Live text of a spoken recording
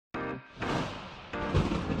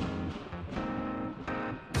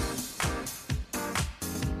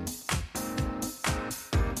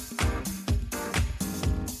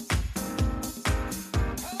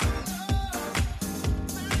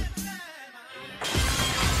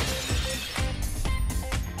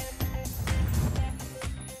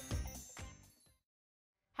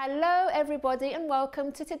Hello everybody and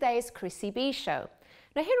welcome to today's Chrissy B Show.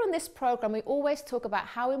 Now here on this program we always talk about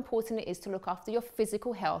how important it is to look after your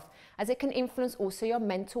physical health, as it can influence also your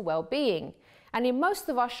mental well-being. And in most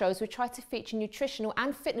of our shows we try to feature nutritional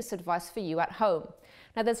and fitness advice for you at home.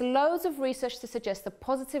 Now there's loads of research to suggest the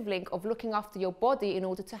positive link of looking after your body in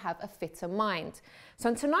order to have a fitter mind. So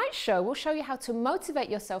in tonight's show we'll show you how to motivate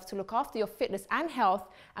yourself to look after your fitness and health,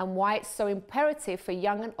 and why it's so imperative for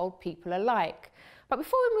young and old people alike. But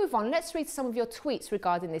before we move on, let's read some of your tweets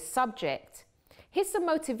regarding this subject. Here's some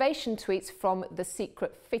motivation tweets from The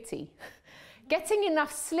Secret Fitty. Getting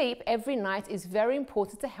enough sleep every night is very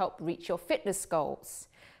important to help reach your fitness goals.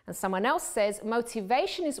 And someone else says,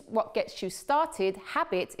 motivation is what gets you started,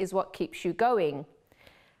 habit is what keeps you going.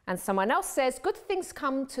 And someone else says, good things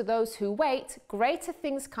come to those who wait, greater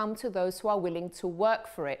things come to those who are willing to work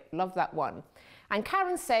for it. Love that one. And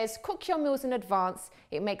Karen says, cook your meals in advance.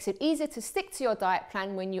 It makes it easier to stick to your diet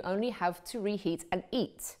plan when you only have to reheat and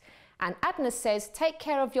eat. And Adna says, take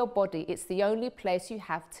care of your body. It's the only place you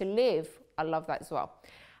have to live. I love that as well.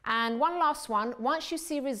 And one last one, once you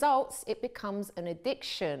see results, it becomes an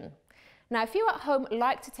addiction. Now, if you at home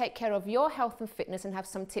like to take care of your health and fitness and have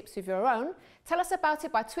some tips of your own, tell us about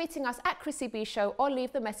it by tweeting us at Chrissy B Show or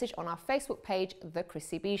leave the message on our Facebook page, The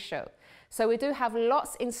Chrissy B Show. So we do have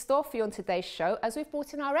lots in store for you on today's show, as we've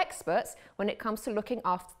brought in our experts when it comes to looking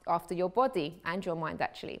after your body and your mind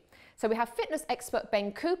actually. So we have fitness expert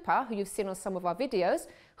Ben Cooper, who you've seen on some of our videos,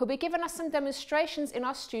 who'll be giving us some demonstrations in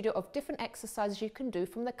our studio of different exercises you can do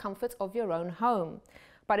from the comfort of your own home.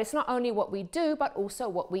 But it's not only what we do, but also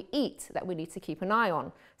what we eat that we need to keep an eye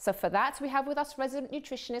on. So for that, we have with us resident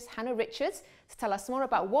nutritionist Hannah Richards to tell us more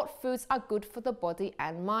about what foods are good for the body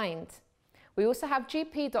and mind. We also have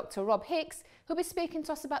GP Dr. Rob Hicks, who'll be speaking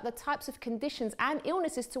to us about the types of conditions and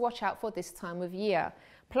illnesses to watch out for this time of year.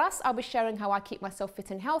 Plus, I'll be sharing how I keep myself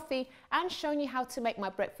fit and healthy and showing you how to make my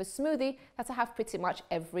breakfast smoothie that I have pretty much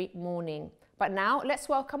every morning. But now, let's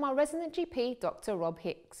welcome our resident GP, Dr. Rob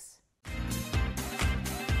Hicks.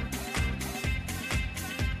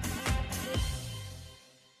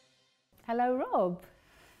 Hello, Rob.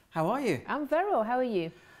 How are you? I'm very well. How are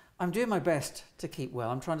you? I'm doing my best to keep well.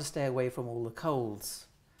 I'm trying to stay away from all the colds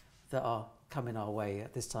that are coming our way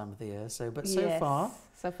at this time of the year. So far,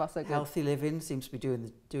 so good. Healthy living seems to be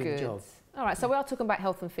doing the job. All right, so we are talking about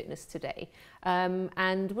health and fitness today,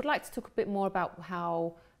 and would like to talk a bit more about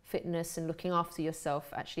how fitness and looking after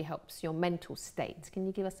yourself actually helps your mental state. Can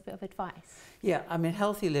you give us a bit of advice? Yeah, I mean,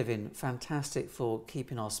 healthy living, fantastic for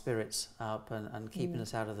keeping our spirits up and keeping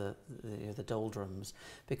us out of the doldrums,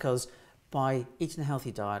 because by eating a healthy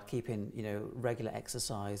diet, keeping regular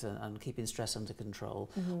exercise and keeping stress under control,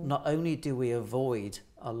 not only do we avoid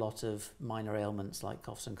a lot of minor ailments like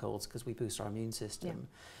coughs and colds because we boost our immune system,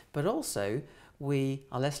 but also we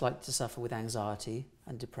are less likely to suffer with anxiety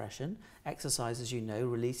and depression. Exercise, as you know,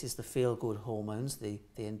 releases the feel-good hormones, the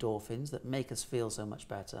endorphins that make us feel so much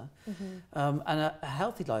better. And a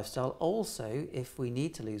healthy lifestyle also, if we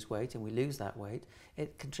need to lose weight and we lose that weight,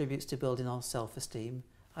 it contributes to building our self-esteem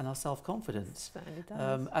and our self-confidence. It certainly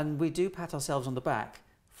does. And we do pat ourselves on the back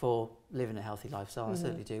for living a healthy lifestyle. I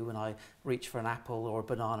certainly do. When I reach for an apple or a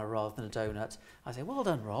banana rather than a donut, I say, well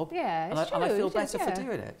done, Rob. Yeah, and I feel better for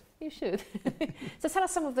doing it. You should. So tell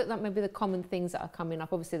us some of maybe the common things that are coming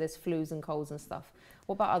up. Obviously there's flus and colds and stuff.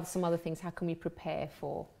 What about some other things? How can we prepare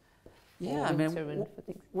for winter?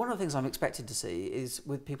 One of the things I'm expecting to see is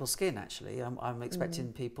with people's skin, actually. I'm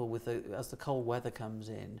expecting people as the cold weather comes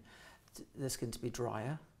in, their skin to be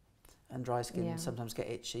drier, and dry skin sometimes get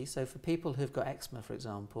itchy. So for people who've got eczema, for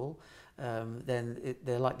example, then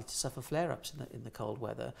they're likely to suffer flare-ups in the cold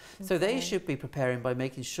weather. Okay. So they should be preparing by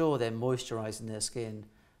making sure they're moisturising their skin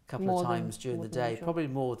a couple of times during the day, probably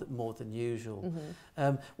more than usual.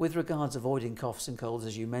 With regards avoiding coughs and colds,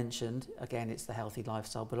 as you mentioned, again, it's the healthy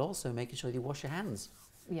lifestyle, but also making sure you wash your hands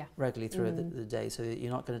regularly through the day, so that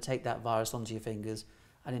you're not going to take that virus onto your fingers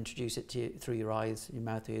and introduce it through your eyes, your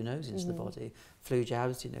mouth, or your nose into the body. Flu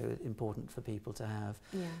jabs, important for people to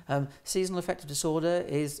have. Seasonal affective disorder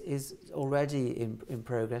is already in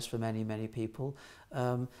progress for many people.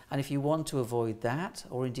 And if you want to avoid that,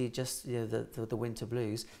 or indeed just the winter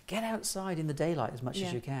blues, get outside in the daylight as much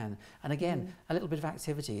as you can. And again, a little bit of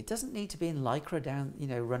activity. It doesn't need to be in lycra down,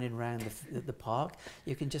 running around the park.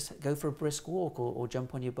 You can just go for a brisk walk or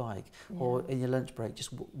jump on your bike, or in your lunch break,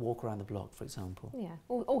 just walk around the block, for example. Yeah,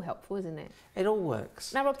 all helpful, isn't it? It all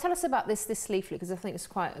works. Now, Rob, tell us about this leaflet briefly, because I think it's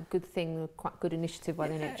quite a good thing, a quite good initiative by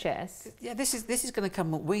the NHS. Yeah, this is going to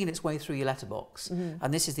come winging its way through your letterbox,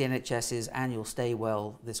 and this is the NHS's annual Stay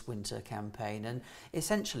Well This Winter campaign, and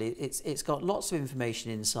essentially it's got lots of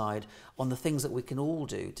information inside on the things that we can all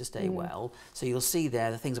do to stay well. So you'll see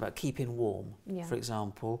there the things about keeping warm, for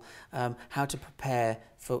example, how to prepare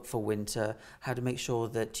for winter, how to make sure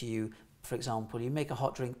that you, for example, you make a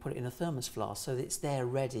hot drink, put it in a thermos flask so that it's there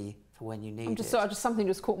ready for when you need it. Something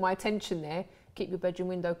just caught my attention there. Keep your bedroom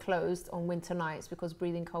window closed on winter nights because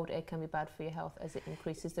breathing cold air can be bad for your health as it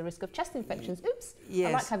increases the risk of chest infections. Oops, yes.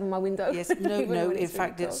 I like having my window. Yes, no. In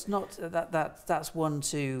fact, it's not that's one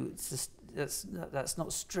to. That's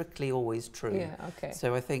not strictly always true. Yeah, okay.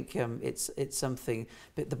 So I think it's something.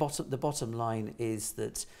 But the bottom line is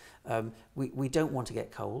that we don't want to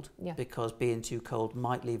get cold because being too cold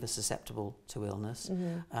might leave us susceptible to illness.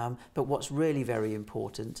 But what's really very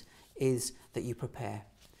important is that you prepare.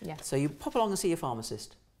 Yeah. So you pop along and see your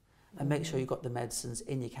pharmacist and make sure you've got the medicines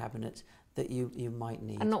in your cabinet that you might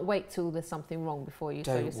need. And not wait till there's something wrong before you.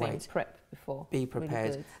 Don't so you're saying prep before. Be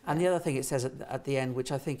prepared. Really and the other thing it says at the end,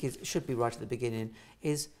 which I think should be right at the beginning,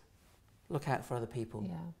 is look out for other people.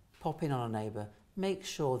 Yeah. Pop in on a neighbour. Make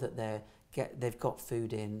sure that they've got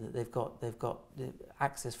food in, that they've got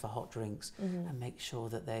access for hot drinks, and make sure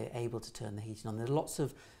that they're able to turn the heating on. There's lots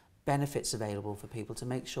of benefits available for people to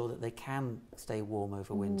make sure that they can stay warm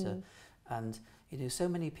over winter. And so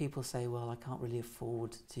many people say, well, I can't really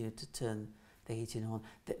afford to turn the heating on.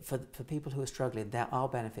 For people who are struggling, there are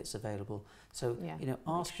benefits available. So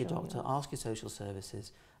ask your doctor, ask your social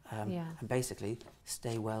services, and basically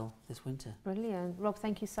stay well this winter. Brilliant. Rob,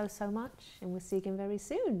 thank you so much, and we'll see you again very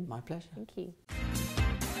soon. My pleasure. Thank you.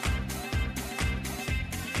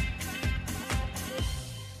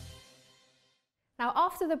 Now,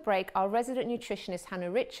 after the break, our resident nutritionist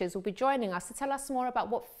Hannah Richards will be joining us to tell us more about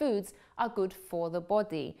what foods are good for the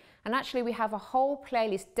body. And actually, we have a whole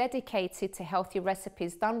playlist dedicated to healthy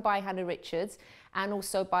recipes done by Hannah Richards and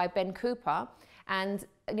also by Ben Cooper. And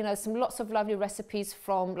lots of lovely recipes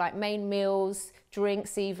from like main meals,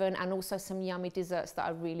 drinks even, and also some yummy desserts that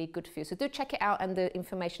are really good for you. So do check it out, and the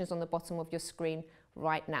information is on the bottom of your screen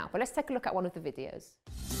right now. But let's take a look at one of the videos.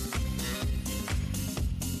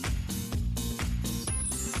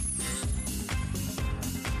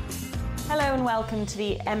 Hello and welcome to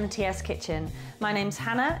the MTS Kitchen. My name's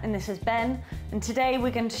Hannah and this is Ben, and today we're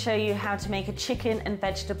going to show you how to make a chicken and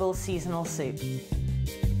vegetable seasonal soup.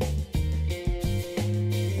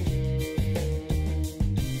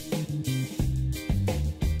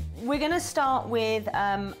 We're going to start with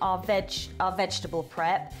our vegetable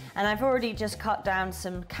prep, and I've already just cut down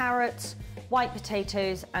some carrots, white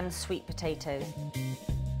potatoes and sweet potatoes.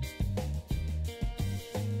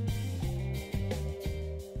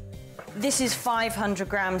 This is 500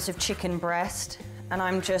 grams of chicken breast, and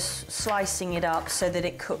I'm just slicing it up so that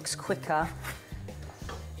it cooks quicker.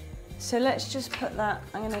 So let's just put that,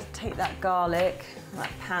 I'm going to take that garlic,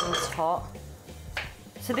 that pan's hot.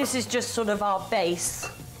 So this is just sort of our base.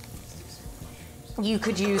 You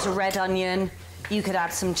could use a red onion, you could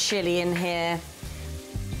add some chili in here.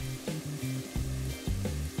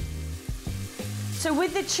 So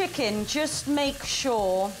with the chicken, just make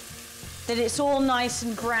sure that it's all nice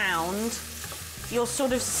and browned. You're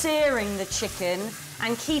sort of searing the chicken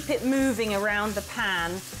and keep it moving around the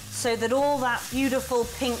pan so that all that beautiful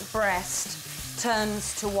pink breast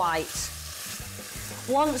turns to white.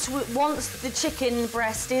 Once the chicken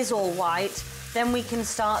breast is all white, then we can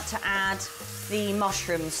start to add the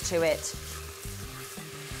mushrooms to it.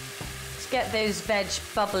 Let's get those veg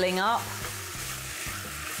bubbling up.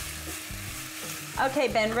 Okay,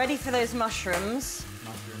 Ben, ready for those mushrooms?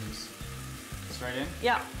 Mushrooms straight in?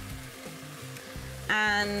 Yeah.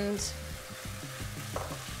 And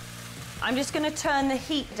I'm just going to turn the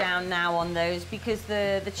heat down now on those because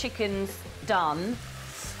the chicken's done.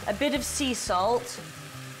 A bit of sea salt.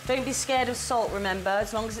 Don't be scared of salt, remember,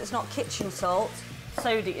 as long as it's not kitchen salt.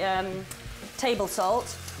 Table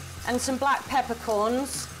salt. And some black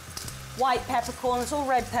peppercorns, white peppercorns or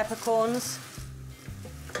red peppercorns.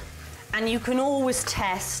 And you can always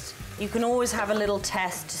test. You can always have a little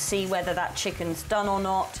test to see whether that chicken's done or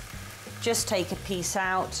not. Just take a piece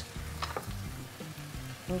out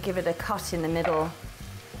and give it a cut in the middle.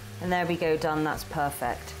 And there we go, done, that's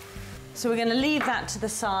perfect. So we're gonna leave that to the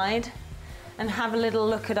side and have a little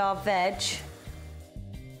look at our veg.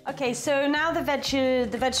 Okay, so now the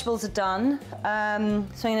vegetables are done. So I'm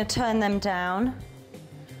gonna turn them down.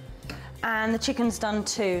 And the chicken's done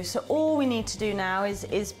too. So all we need to do now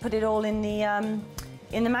is put it all in the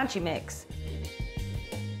Magimix.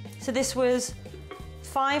 So this was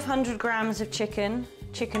 500 grams of chicken,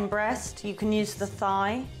 chicken breast. You can use the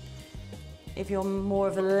thigh if you're more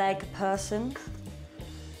of a leg person.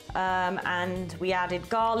 And we added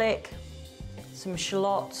garlic, some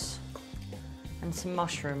shallots, and some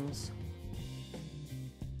mushrooms.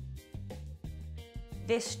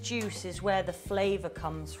 This juice is where the flavour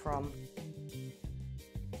comes from.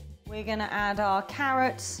 We're going to add our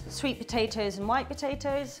carrots, sweet potatoes and white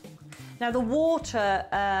potatoes. Now the water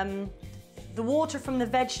from the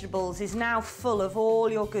vegetables is now full of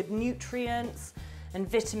all your good nutrients and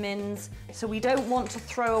vitamins, so we don't want to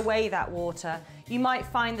throw away that water. You might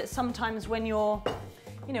find that sometimes when you're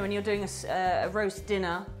doing a roast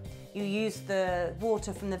dinner, you use the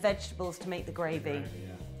water from the vegetables to make the gravy.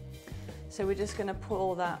 So we're just going to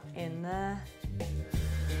pour that in there.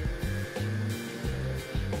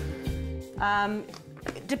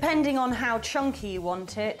 Depending on how chunky you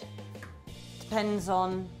want it, depends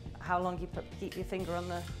on how long you keep your finger on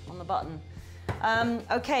the button.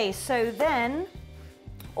 Okay, so then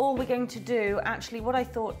all we're going to do, actually what I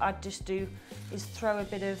thought I'd just do is throw a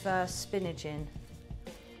bit of spinach in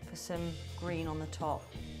for some green on the top.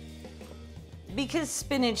 Because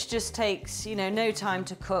spinach just takes, no time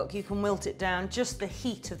to cook, you can wilt it down. Just the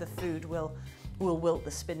heat of the food will wilt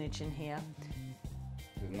the spinach in here.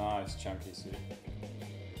 Nice chunky soup.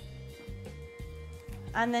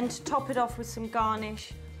 And then to top it off with some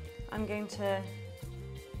garnish, I'm going to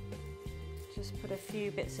just put a few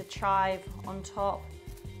bits of chive on top.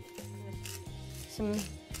 Some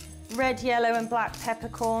red, yellow and black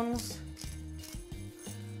peppercorns.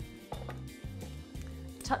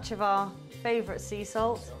 A touch of our favourite sea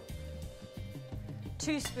salt.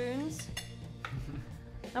 2 spoons.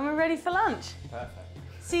 And we're ready for lunch. Perfect.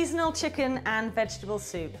 Seasonal chicken and vegetable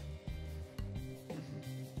soup.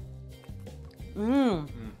 Mmm.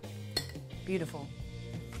 Beautiful.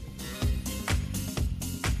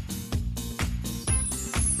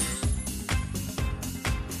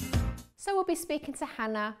 So we'll be speaking to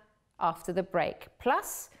Hannah after the break.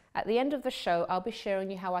 Plus, at the end of the show, I'll be sharing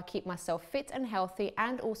you how I keep myself fit and healthy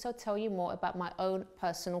and also tell you more about my own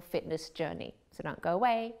personal fitness journey. So don't go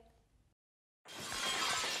away.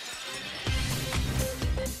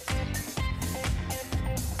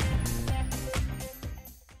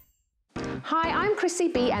 Hi, I'm Chrissy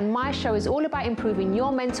B and my show is all about improving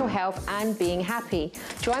your mental health and being happy.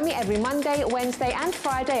 Join me every Monday, Wednesday and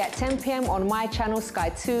Friday at 10 p.m. on my channel Sky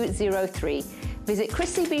 203. Visit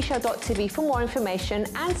chrissybshow.tv for more information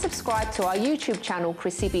and subscribe to our YouTube channel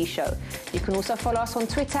Chrissy B Show. You can also follow us on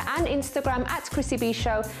Twitter and Instagram at Chrissy B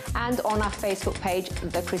Show and on our Facebook page,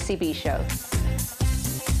 The Chrissy B Show.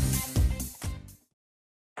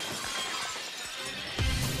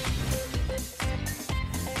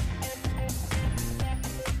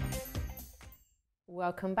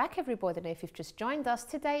 Welcome back everybody, and if you've just joined us,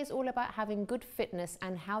 today is all about having good fitness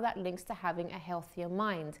and how that links to having a healthier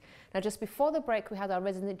mind. Now just before the break we had our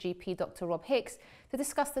resident GP Dr. Rob Hicks to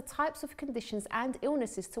discuss the types of conditions and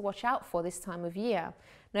illnesses to watch out for this time of year.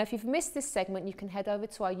 Now if you've missed this segment you can head over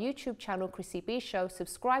to our YouTube channel Chrissy B Show,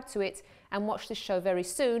 subscribe to it and watch the show very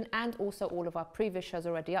soon, and also all of our previous shows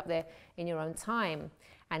already up there in your own time.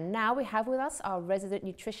 And now we have with us our resident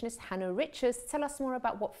nutritionist, Hannah Richards, to tell us more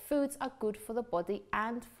about what foods are good for the body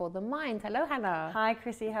and for the mind. Hello, Hannah. Hi,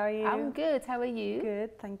 Chrissy. How are you? I'm good. How are you?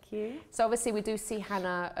 Good, thank you. So obviously we do see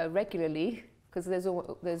Hannah regularly, because there's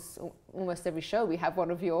almost every show we have one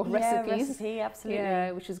of your recipes. Recipe, absolutely.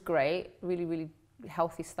 Yeah, which is great. Really, really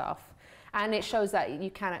healthy stuff. And it shows that you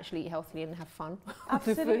can actually eat healthily and have fun.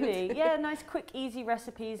 Absolutely. Yeah, nice, quick, easy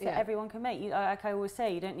recipes that everyone can make. Like I always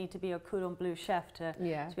say, you don't need to be a cordon bleu chef to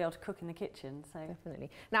be able to cook in the kitchen. So definitely.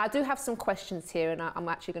 Now, I do have some questions here, and I'm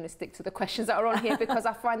actually going to stick to the questions that are on here because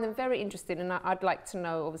I find them very interesting, and I'd like to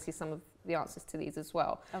know, obviously, some of the answers to these as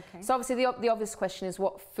well. Okay. So obviously, the obvious question is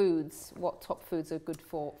what top foods are good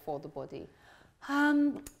for the body?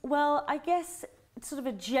 Well, I guess sort of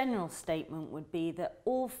a general statement would be that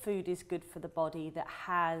all food is good for the body that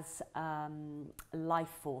has life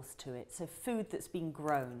force to it. So food that's been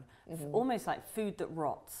grown, almost like food that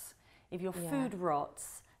rots. If your food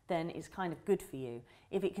rots, then it's kind of good for you.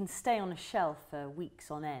 If it can stay on a shelf for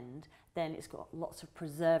weeks on end, then it's got lots of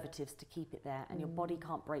preservatives to keep it there, and your body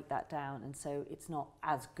can't break that down, and so it's not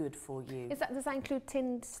as good for you. Does that include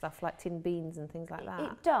tinned stuff like tinned beans and things like that?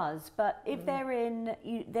 It does, but if they're in,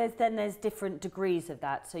 there's different degrees of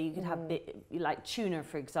that. So you could have like tuna,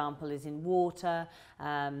 for example, is in water.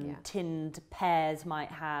 Tinned pears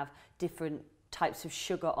might have different types of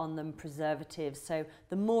sugar on them, preservatives. So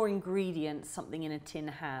the more ingredients something in a tin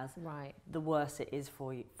has, the worse it is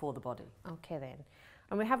for you, for the body. Okay then.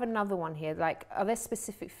 And we have another one here, like, are there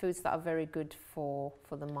specific foods that are very good for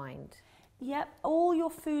the mind? Yep, all your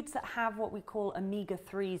foods that have what we call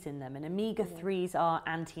omega-3s in them, and omega-3s are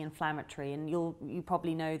anti-inflammatory, and you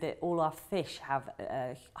probably know that all our fish have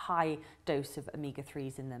a high dose of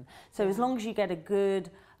omega-3s in them. So as long as you get a good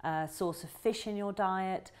source of fish in your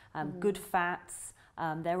diet, good fats,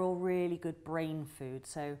 they're all really good brain food.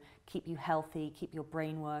 So keep you healthy, keep your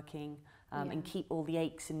brain working, and keep all the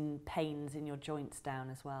aches and pains in your joints down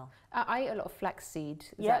as well. I eat a lot of flaxseed.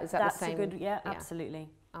 Is that that's the same? a good, absolutely.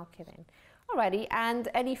 Okay then. Alrighty, and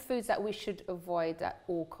any foods that we should avoid at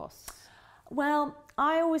all costs? Well,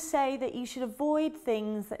 I always say that you should avoid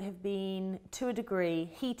things that have been, to a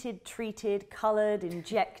degree, heated, treated, coloured,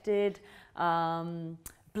 injected,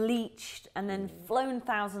 bleached, and then flown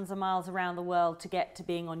thousands of miles around the world to get to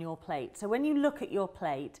being on your plate. So when you look at your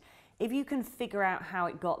plate, if you can figure out how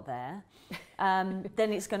it got there,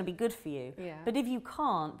 then it's going to be good for you. Yeah. But if you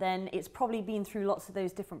can't, then it's probably been through lots of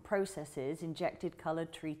those different processes, injected,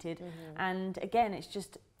 coloured, treated. And again, it's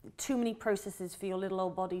just too many processes for your little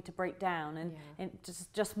old body to break down, and it's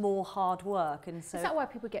just more hard work. And so is that why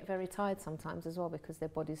people get very tired sometimes as well, because their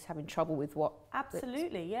body's having trouble with what?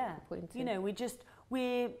 Absolutely, yeah. You know,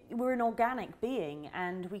 we're an organic being,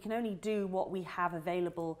 and we can only do what we have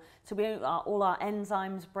available. So all our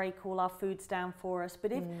enzymes break all our foods down for us.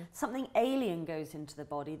 But if something alien goes into the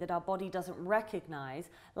body that our body doesn't recognize,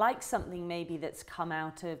 like something maybe that's come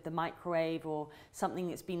out of the microwave, or something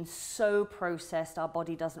that's been so processed our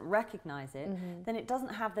body doesn't recognize it, then it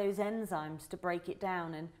doesn't have those enzymes to break it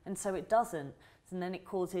down, and so it doesn't. And then it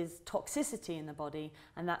causes toxicity in the body,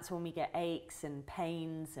 and that's when we get aches and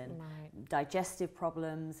pains and digestive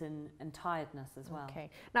problems and tiredness as well. Okay.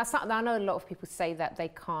 Now, I know a lot of people say that they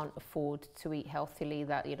can't afford to eat healthily,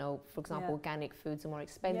 that, you know, for example, organic foods are more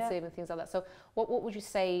expensive and things like that. So what would you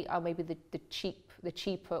say are maybe the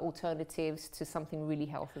cheaper alternatives to something really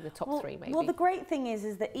healthy, the top three maybe? Well, the great thing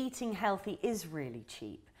is that eating healthy is really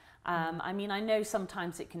cheap. I mean, I know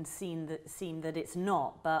sometimes it can seem that it's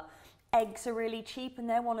not, but eggs are really cheap, and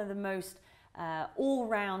they're one of the most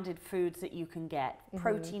all-rounded foods that you can get.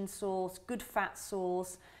 Protein source, good fat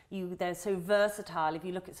source. They're so versatile. If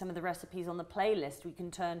you look at some of the recipes on the playlist, we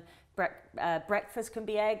can turn breakfast can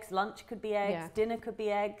be eggs, lunch could be eggs, dinner could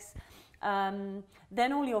be eggs.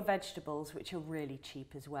 Then all your vegetables, which are really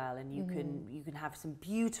cheap as well, and you can have some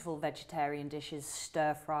beautiful vegetarian dishes,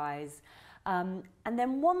 stir fries. And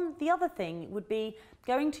then the other thing would be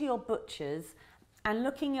going to your butchers and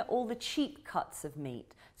looking at all the cheap cuts of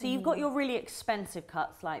meat. So you've got your really expensive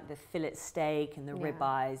cuts like the fillet steak and the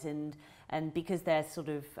ribeyes, and because they're sort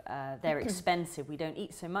of they're expensive, we don't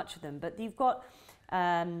eat so much of them. But you've got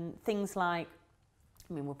things like,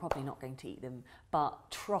 I mean, we're probably not going to eat them,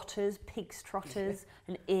 but trotters, pig's trotters,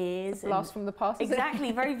 and ears. A blast from the past.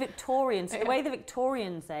 Exactly, very Victorian. So the way the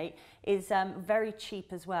Victorians ate is very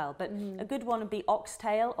cheap as well. But a good one would be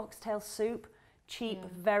oxtail soup. Cheap,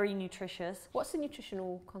 very nutritious. What's the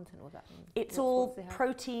nutritional content of that? It's all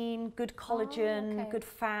protein, good collagen, good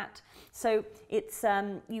fat. So it's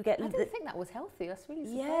you get. I didn't think that was healthy. That's really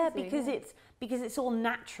surprising. Yeah, because it's all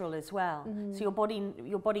natural as well. So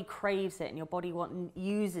your body craves it, and your body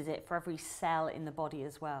uses it for every cell in the body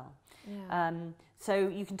as well. Yeah. So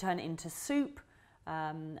you can turn it into soup.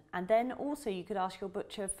 And then also you could ask your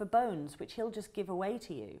butcher for bones, which he'll just give away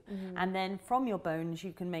to you. And then from your bones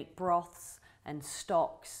you can make broths and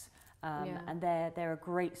stocks, and they're a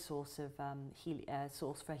great source of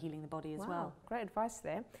source for healing the body as well. Great advice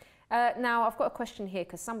there. Now I've got a question here,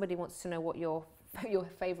 because somebody wants to know what your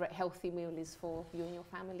favourite healthy meal is for you and your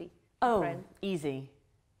family. Friend. Easy.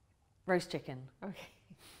 Roast chicken. Okay.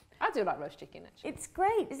 I do like roast chicken, actually. It's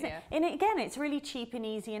great, isn't it? And again, it's really cheap and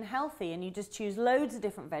easy and healthy, and you just choose loads of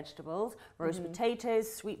different vegetables, roast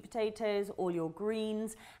potatoes, sweet potatoes, all your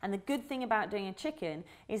greens. And the good thing about doing a chicken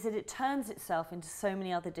is that it turns itself into so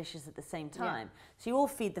many other dishes at the same time. So you all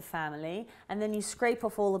feed the family, and then you scrape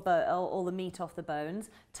off all the meat off the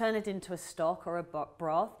bones, turn it into a stock or a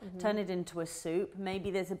broth, turn it into a soup.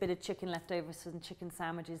 Maybe there's a bit of chicken left over, some chicken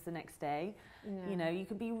sandwiches the next day. You know, you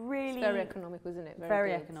can be really... It's very economical, isn't it?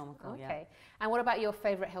 Very economical, okay. And what about your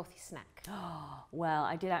favourite healthy snack? Well,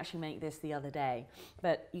 I did actually make this the other day,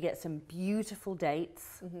 but you get some beautiful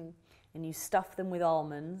dates, and you stuff them with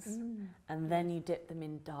almonds, and then you dip them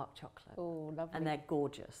in dark chocolate. Oh, lovely. And they're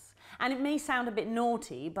gorgeous. And it may sound a bit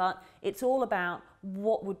naughty, but it's all about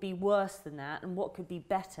what would be worse than that and what could be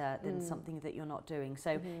better than something that you're not doing.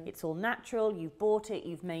 So it's all natural, you've bought it,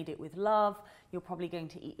 you've made it with love, you're probably going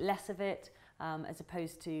to eat less of it, as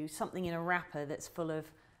opposed to something in a wrapper that's full of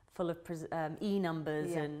E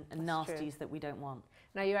numbers and nasties that we don't want.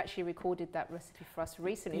 Now, you actually recorded that recipe for us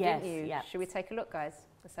recently, didn't you? Yeah. Should we take a look, guys?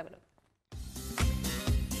 Let's have a look.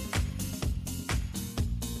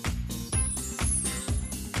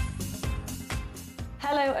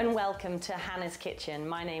 Hello and welcome to Hannah's Kitchen.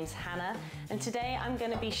 My name's Hannah and today I'm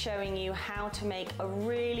going to be showing you how to make a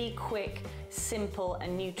really quick, simple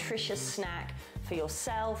and nutritious snack for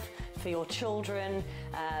yourself, for your children,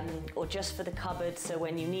 or just for the cupboard, so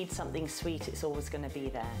when you need something sweet it's always going to be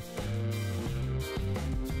there.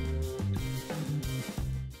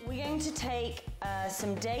 We're going to take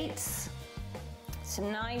some dates,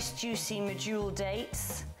 some nice juicy medjool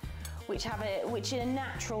dates, which are a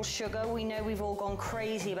natural sugar. We know we've all gone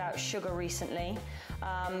crazy about sugar recently,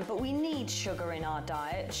 but we need sugar in our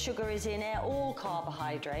diet. Sugar is in all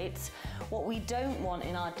carbohydrates. What we don't want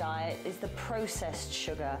in our diet is the processed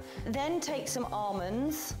sugar. Then take some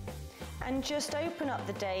almonds and just open up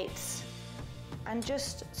the dates and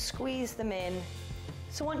just squeeze them in.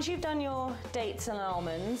 So once you've done your dates and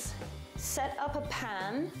almonds, set up a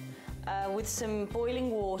pan with some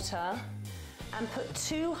boiling water and put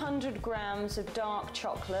 200 grams of dark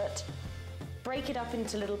chocolate, break it up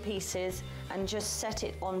into little pieces and just set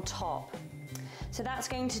it on top. So that's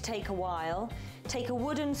going to take a while. Take a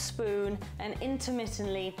wooden spoon and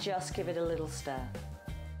intermittently just give it a little stir.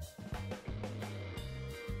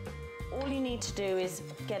 All you need to do is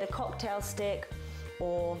get a cocktail stick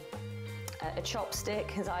or a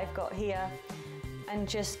chopstick, as I've got here, and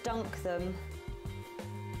just dunk them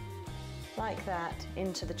like that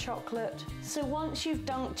into the chocolate. So once you've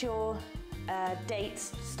dunked your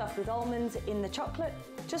dates stuffed with almonds in the chocolate,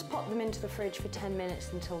 just pop them into the fridge for 10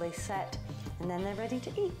 minutes until they set, and then they're ready to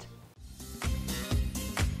eat.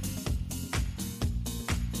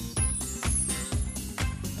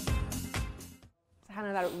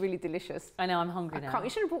 Hannah, that looked really delicious. I know, I'm hungry now. You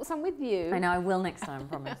should have brought some with you. I know, I will next time, I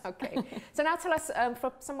promise. Okay. So now tell us,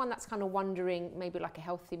 for someone that's kind of wondering, maybe like a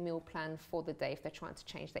healthy meal plan for the day if they're trying to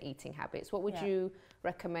change their eating habits, what would you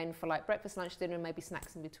recommend for like breakfast, lunch, dinner, and maybe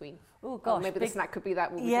snacks in between? Oh gosh. Or maybe the snack could be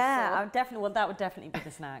that. Yeah, that would definitely be the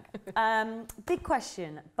snack. Big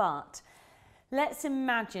question, but let's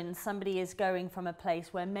imagine somebody is going from a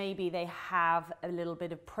place where maybe they have a little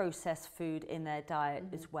bit of processed food in their diet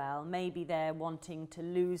as well. Maybe they're wanting to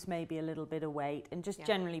lose maybe a little bit of weight and just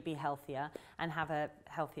generally be healthier and have a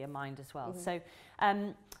healthier mind as well. So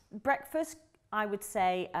breakfast, I would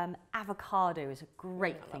say avocado is a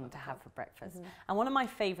great thing to have for breakfast. And one of my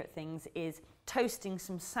favorite things is toasting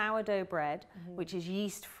some sourdough bread, which is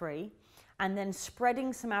yeast free, and then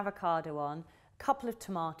spreading some avocado on, couple of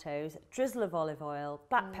tomatoes, drizzle of olive oil,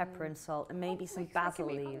 black pepper and salt, and maybe some basil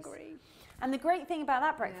leaves. And the great thing about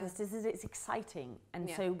that breakfast is that it's exciting, and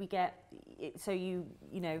so we get it, so you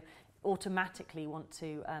know automatically want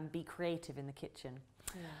to be creative in the kitchen.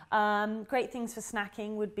 Great things for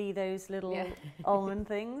snacking would be those little almond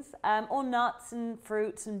things, or nuts and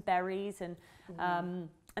fruits and berries, and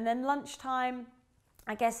then lunchtime.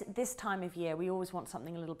 I guess at this time of year we always want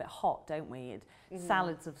something a little bit hot, don't we?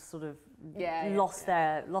 Salads have sort of lost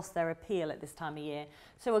their appeal at this time of year.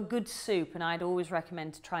 So a good soup, and I'd always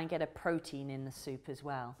recommend to try and get a protein in the soup as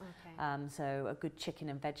well. So a good chicken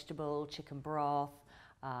and vegetable, chicken broth,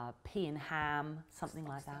 pea and ham, something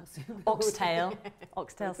like that.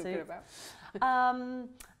 Oxtail soup. And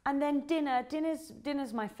then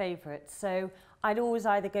dinner's my favourite. So I'd always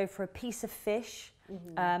either go for a piece of fish,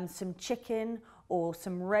 some chicken, or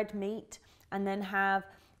some red meat, and then have,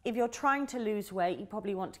 if you're trying to lose weight, you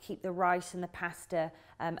probably want to keep the rice and the pasta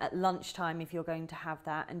at lunchtime if you're going to have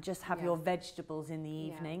that, and just have your vegetables in the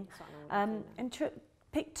evening. And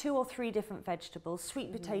pick 2 or 3 different vegetables.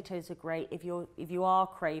 Sweet potatoes are great if you are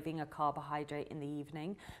craving a carbohydrate in the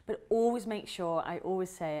evening, but always make sure, I always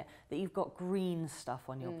say it, that you've got green stuff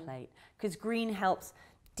on your plate, because green helps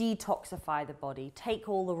detoxify the body, take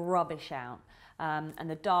all the rubbish out. And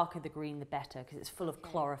the darker the green, the better, because it's full of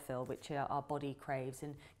chlorophyll, which our body craves,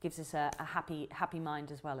 and gives us a happy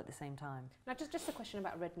mind as well at the same time. Now, just a question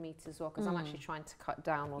about red meat as well, because I'm actually trying to cut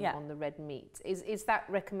down on the red meat. Is that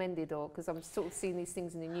recommended, or because I'm sort of seeing these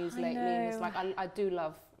things in the news lately, and it's like I do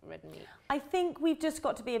love red meat. I think we've just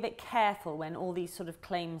got to be a bit careful when all these sort of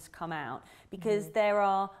claims come out, because there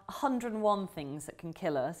are 101 things that can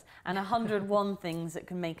kill us and 101 things that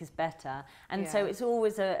can make us better, and so it's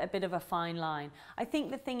always a bit of a fine line. I think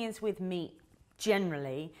the thing is with meat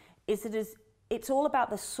generally is that it's all about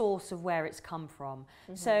the source of where it's come from.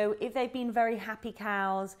 So if they've been very happy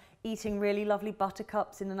cows eating really lovely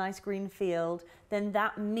buttercups in a nice green field, then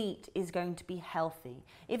that meat is going to be healthy.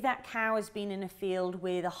 If that cow has been in a field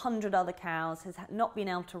with 100 other cows, has not been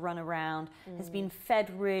able to run around, has been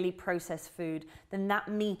fed really processed food, then that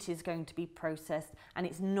meat is going to be processed and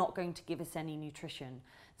it's not going to give us any nutrition.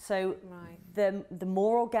 So the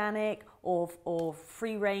more organic or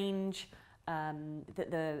free range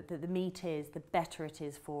the meat is, the better it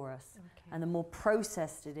is for us. And the more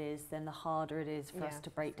processed it is, then the harder it is for us to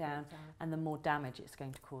break down, and the more damage it's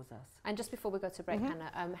going to cause us. And just before we go to break,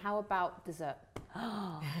 Hannah, how about dessert?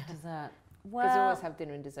 Dessert. Because we always have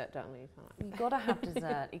dinner and dessert, don't we? You've got to have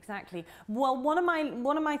dessert, exactly. Well, one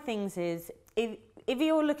of my things is, if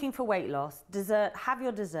you're looking for weight loss, dessert, have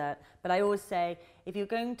your dessert. But I always say, if you're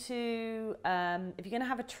going to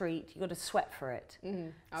have a treat, you've got to sweat for it.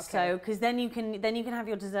 Okay. So, because then you can have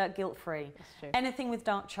your dessert guilt-free. That's true. Anything with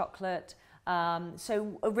dark chocolate.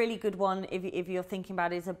 So a really good one, if you're thinking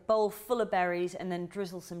about it, is a bowl full of berries and then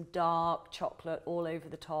drizzle some dark chocolate all over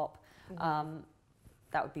the top.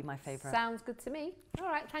 That would be my favourite. Sounds good to me. All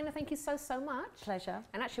right, China, thank you so much. Pleasure.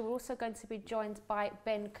 And actually, we're also going to be joined by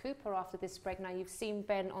Ben Cooper after this break. Now, you've seen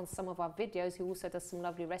Ben on some of our videos. He also does some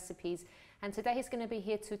lovely recipes. And today he's going to be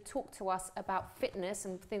here to talk to us about fitness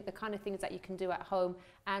and think the kind of things that you can do at home,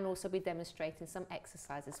 and also be demonstrating some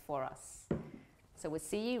exercises for us. So we'll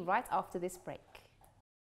see you right after this break.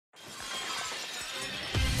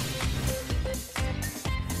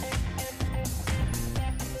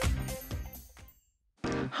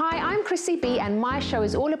 Hi, I'm Chrissy B, and my show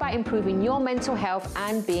is all about improving your mental health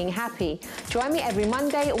and being happy. Join me every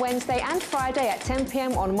Monday, Wednesday and Friday at 10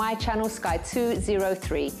 p.m. on my channel Sky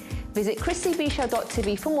 203. Visit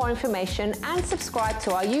chrissybshow.tv for more information and subscribe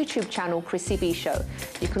to our YouTube channel Chrissy B Show.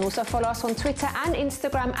 You can also follow us on Twitter and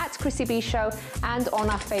Instagram at Chrissy B Show, and on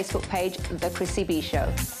our Facebook page, The Chrissy B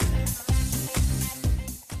Show.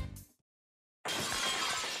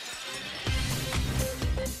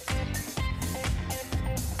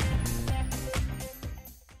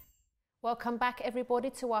 Welcome back, everybody,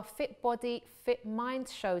 to our Fit Body, Fit Mind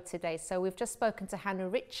show today. So we've just spoken to Hannah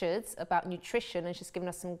Richards about nutrition, and she's given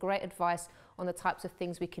us some great advice on the types of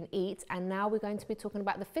things we can eat. And now we're going to be talking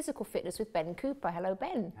about the physical fitness with Ben Cooper. Hello,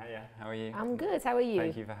 Ben. Hiya, how are you? I'm good. How are you?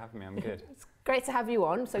 Thank you for having me. I'm good. It's great to have you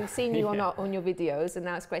on. So we've seen you on your videos, and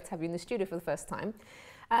now it's great to have you in the studio for the first time.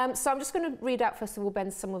 So I'm just going to read out, first of all, Ben,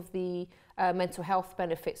 some of the mental health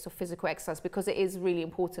benefits of physical exercise, because it is really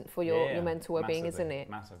important for your mental well-being, isn't it?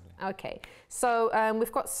 Massively. Okay, so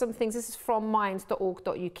we've got some things. This is from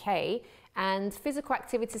mind.org.uk, and physical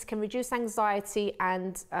activities can reduce anxiety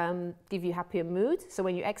and give you happier mood. So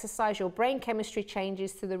when you exercise, your brain chemistry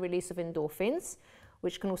changes through the release of endorphins,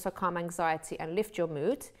 which can also calm anxiety and lift your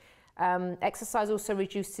mood. Exercise also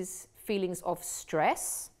reduces feelings of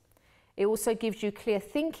stress. It also gives you clear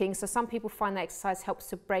thinking. So some people find that exercise helps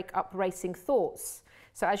to break up racing thoughts.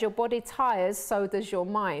 So as your body tires, so does your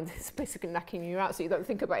mind. It's basically knocking you out so you don't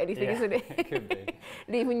think about anything, isn't it? It could be.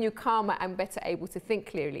 Leaving you calmer and better able to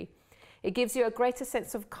think clearly. It gives you a greater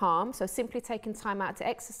sense of calm. So simply taking time out to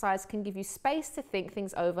exercise can give you space to think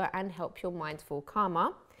things over and help your mind feel calmer.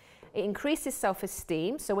 It increases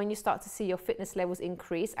self-esteem. So when you start to see your fitness levels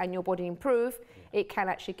increase and your body improve, it can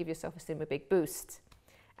actually give your self-esteem a big boost.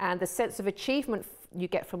 And the sense of achievement you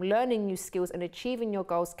get from learning new skills and achieving your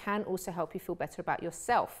goals can also help you feel better about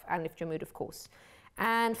yourself and lift your mood, of course.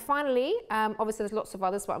 And finally, obviously there's lots of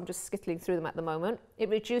others, but I'm just skittling through them at the moment. It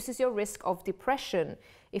reduces your risk of depression.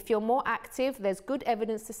 If you're more active, there's good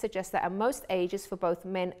evidence to suggest that at most ages, for both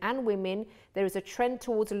men and women, there is a trend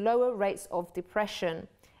towards lower rates of depression.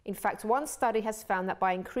 In fact, one study has found that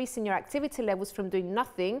by increasing your activity levels from doing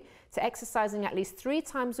nothing to exercising at least 3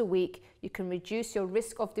 times a week, you can reduce your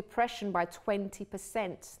risk of depression by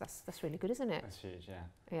 20%. That's really good, isn't it? That's huge, yeah.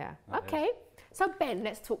 Yeah. That okay. is. So Ben,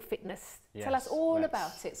 let's talk fitness. Yes, Tell us all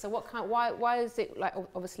about it. So why is it like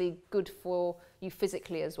obviously good for you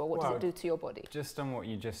physically as well? What does it do to your body? Just on what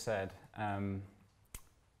you just said,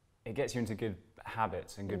 it gets you into good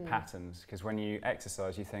habits and good patterns, because when you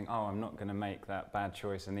exercise you think, oh, I'm not going to make that bad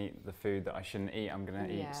choice and eat the food that I shouldn't eat. I'm going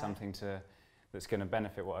to eat something that's going to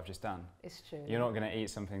benefit what I've just done. It's true. You're not going to eat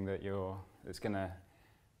something that's going to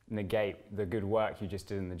negate the good work you just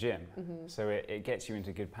did in the gym. So it gets you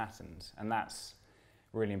into good patterns, and that's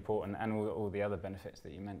really important, and all the other benefits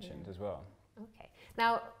that you mentioned as well. Okay.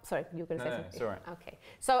 Now, sorry, you were going to say something? It's all right. Okay.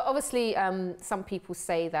 So obviously, some people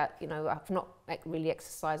say that, you know, I've not really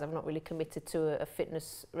exercised, I've not really committed to a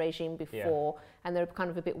fitness regime before, and they're kind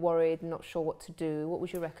of a bit worried, not sure what to do. What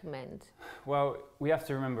would you recommend? Well, we have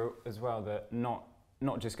to remember as well that not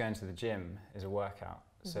just going to the gym is a workout.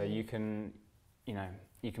 So you can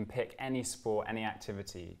pick any sport, any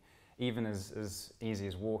activity, even as easy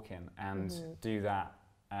as walking, and do that.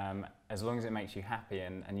 As long as it makes you happy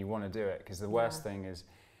and you want to do it, because the worst thing is,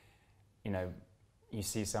 you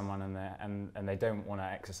see someone and they don't want to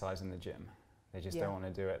exercise in the gym. They just don't want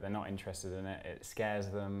to do it. They're not interested in it. It scares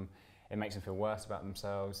them. It makes them feel worse about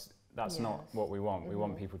themselves. that's not what we want. We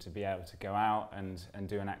want people to be able to go out and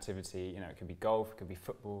do an activity. You know, it could be golf, it could be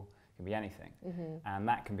football, it could be anything, and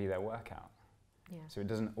that can be their workout. Yeah. So it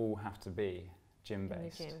doesn't all have to be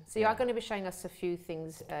gym-based. So you are going to be showing us a few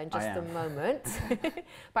things in just a moment.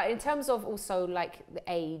 But in terms of also like the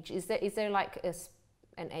age, is there like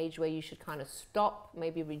an age where you should kind of stop,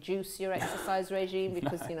 maybe reduce your exercise regime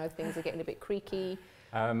because you know things are getting a bit creaky?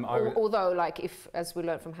 Although, like, if, as we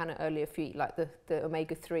learned from Hannah earlier, if you eat like the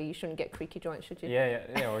omega-3, you shouldn't get creaky joints, should you? Yeah,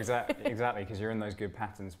 well, exactly, because you're in those good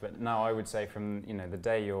patterns. But no, I would say from the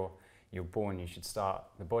day you're born, you should start.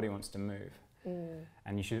 The body wants to move,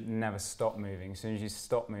 and you should never stop moving. As soon as you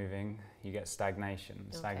stop moving, you get stagnation.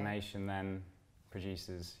 Okay. Stagnation then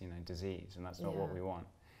produces disease, and that's not what we want.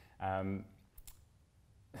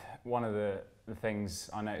 One of the things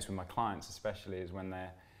I notice with my clients, especially, is when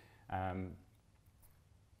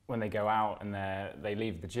they go out and they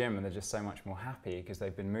leave the gym and they're just so much more happy because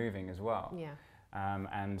they've been moving as well. Yeah.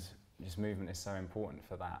 And just movement is so important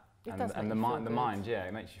for that. And the mind,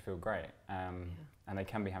 it makes you feel great. And they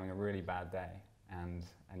can be having a really bad day, and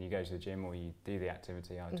you go to the gym or you do the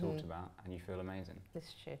activity I talked about, and you feel amazing.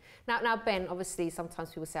 That's true. Now Ben, obviously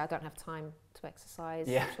sometimes people say I don't have time to exercise.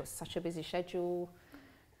 Yeah. It's such a busy schedule.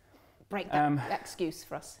 Break that excuse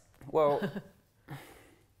for us. Well,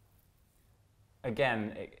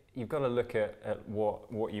 again, you've got to look at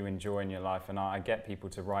what you enjoy in your life, and I get people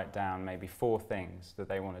to write down maybe 4 things that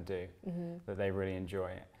they want to do, that they really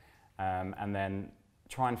enjoy, and then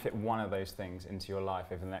try and fit one of those things into your life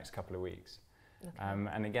over the next couple of weeks. Okay.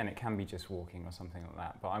 And again, it can be just walking or something like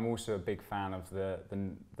that, but I'm also a big fan of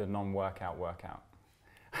the non-workout workout.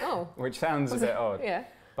 Oh. Which sounds a bit odd. Yeah.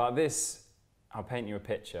 But this, I'll paint you a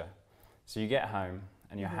picture. So you get home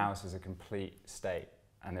and your house is a complete state,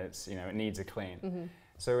 and it's, it needs a clean.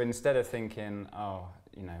 So instead of thinking, I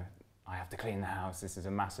have to clean the house, this is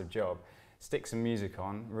a massive job, stick some music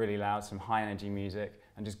on, really loud, some high energy music,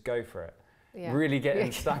 and just go for it. Yeah. Really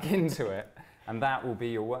get stuck into it, and that will be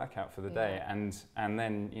your workout for the day. And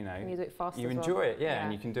then, and you do it fast you enjoy it,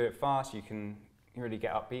 and you can do it fast, you can really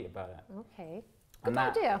get upbeat about it. Okay, good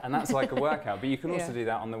idea. And that's like a workout, but you can also do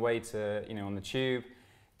that on the way to, on the tube.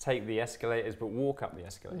 Take the escalators, but walk up the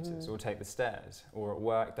escalators, or take the stairs. Or at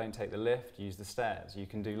work, don't take the lift, use the stairs. You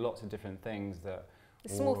can do lots of different things that...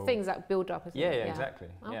 Small things that build up, isn't it? Yeah, exactly.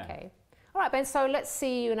 Okay. Yeah. All right, Ben, so let's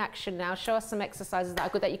see you in action now. Show us some exercises that are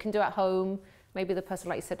good that you can do at home. Maybe the person,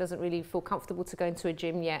 like you said, doesn't really feel comfortable to go into a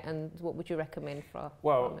gym yet, and what would you recommend for...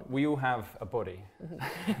 Well, we all have a body.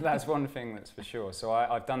 That's one thing that's for sure. So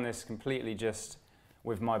I've done this completely just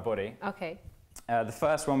with my body. Okay. The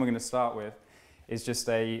first one we're going to start with is just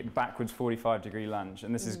a backwards 45-degree lunge.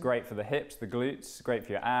 And this is great for the hips, the glutes, great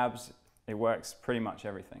for your abs. It works pretty much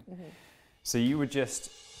everything. So you would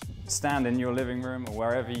just stand in your living room or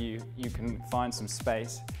wherever you can find some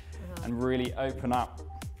space and really open up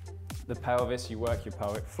the pelvis. You work your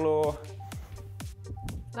pelvic floor.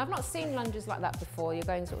 I've not seen lunges like that before. You're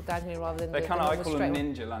going sort of diagonally rather than I call them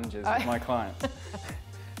ninja lunges with my clients.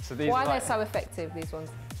 So these Why are they so effective, these ones?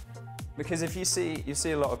 Because if you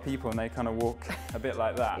see a lot of people and they kind of walk a bit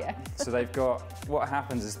like that. So they've got, what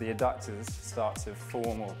happens is the adductors start to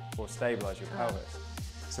form or stabilize your pelvis.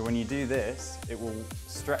 So when you do this, it will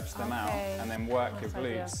stretch them out and then work your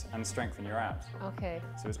glutes and strengthen your abs. Okay.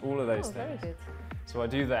 So it's all of those things. Very good. So I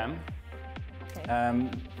do them. Okay.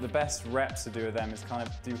 The best reps to do with them is kind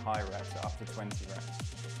of do high reps, up to 20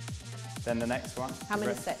 reps. Then the next one. How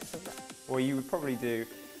many sets of that? Well, you would probably do,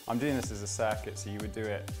 I'm doing this as a circuit, so you would do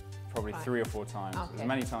it probably 3 or 4 times, as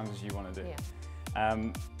many times as you want to do. Yeah.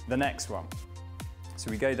 The next one. So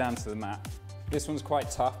we go down to the mat. This one's quite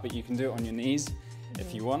tough, but you can do it on your knees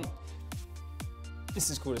if you want. This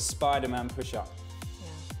is called a Spider-Man push-up. Yeah,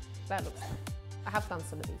 that looks good. I have done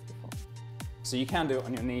some of these before. So you can do it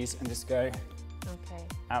on your knees and just go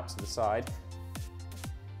out to the side.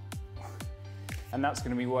 And that's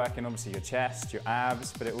going to be working obviously your chest, your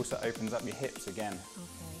abs, but it also opens up your hips again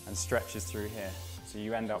and stretches through here. So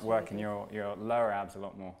you end up working your lower abs a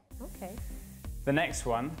lot more. Okay. The next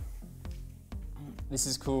one, this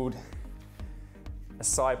is called a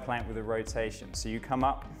side plank with a rotation. So you come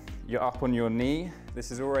up, you're up on your knee. This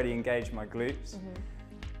has already engaged my glutes.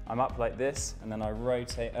 I'm up like this, and then I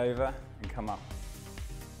rotate over and come up.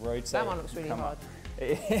 Rotate. That one looks really hard.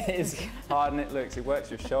 It is hard, and it works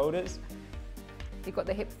your shoulders. You've got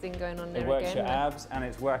the hip thing going on there. It works your abs, and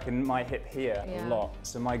it's working my hip here a lot.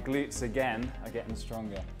 So my glutes again are getting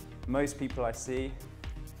stronger. Most people I see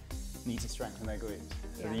need to strengthen their glutes.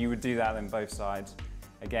 So you would do that on both sides.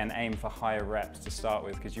 Again, aim for higher reps to start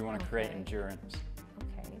with because you want to create endurance.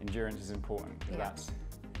 Endurance is important because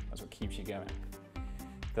that's what keeps you going.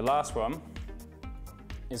 The last one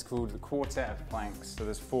is called the quartet of planks. So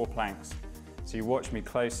there's 4 planks. So you watch me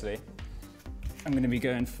closely. I'm going to be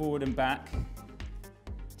going forward and back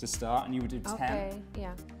to start, and you will do 10. Okay,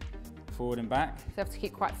 yeah. Forward and back. So you have to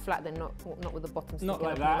keep quite flat then, not with the bottom sticking Not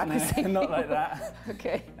like up, that, no, not like that.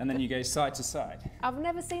 Okay. And then you go side to side. I've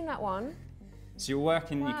never seen that one. So you're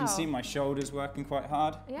working, you can Wow. see my shoulders working quite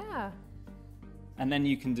hard. Yeah. And then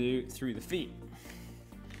you can do through the feet.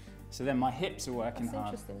 So then my hips are working That's hard.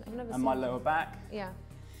 interesting. I've never And seen my that. lower back. Yeah.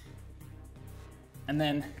 And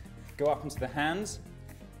then go up into the hands.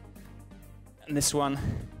 And this one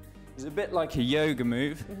is a bit like a yoga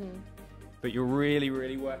move, but you're really,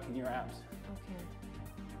 really working your abs. Okay.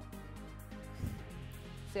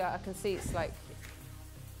 So I can see it's like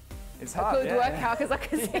It's a hard, good yeah, workout because I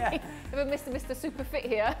can see Yeah. if Mr. Super Fit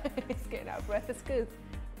here, he's getting out of breath. It's good.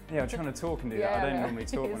 Yeah, I'm trying to talk and do Yeah, that. I don't no, normally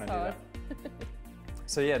talk when I it's do hard. that.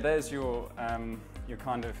 So yeah, there's your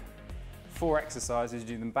kind of 4 exercises. You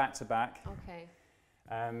do them back to back. Okay.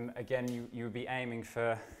 Again, you would be aiming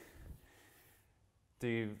for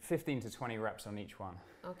do 15 to 20 reps on each one.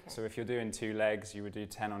 Okay. So if you're doing 2 legs, you would do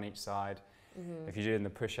 10 on each side. If you're doing the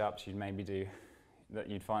push-ups, you'd maybe do that.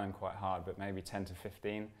 You'd find them quite hard, but maybe 10 to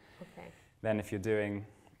 15. Okay. Then if you're doing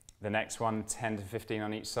the next one, 10 to 15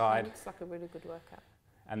 on each side. Looks like a really good workout.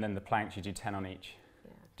 And then the planks, you do 10 on each.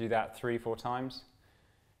 Yeah. Do that 3-4 times,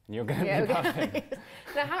 and you're going to Yeah, be puffing.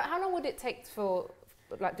 Now, how long would it take for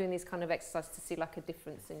like doing these kind of exercises to see like a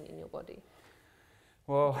difference in your body?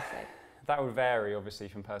 Well, Say. that would vary obviously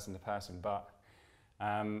from person to person, but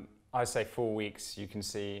I'd say 4 weeks you can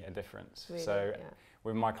see a difference. Really? So Yeah.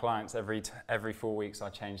 with my clients, every 4 weeks I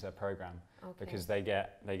change their program Okay. because they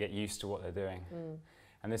get used to what they're doing.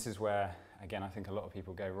 And this is where, again, I think a lot of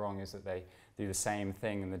people go wrong, is that they do the same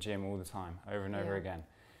thing in the gym all the time, over and over again.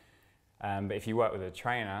 But if you work with a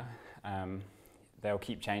trainer, they'll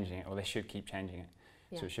keep changing it, or they should keep changing it.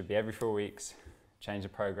 Yeah. So it should be every 4 weeks, change the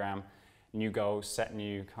program, new goals, set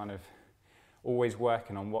new kind of, always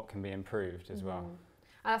working on what can be improved as well.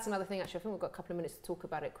 And that's another thing actually, I think we've got a couple of minutes to talk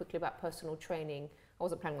about it quickly, about personal training. I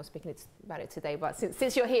wasn't planning on speaking about it today, but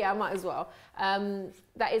since you're here, I might as well.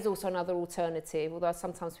 That is also another alternative, although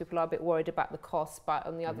sometimes people are a bit worried about the cost, but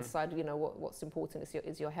on the other side, you know, what's important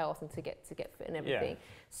is your health and to get fit and everything.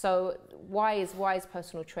 Yeah. So why is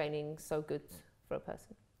personal training so good for a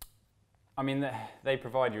person? I mean, they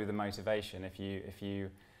provide you with the motivation.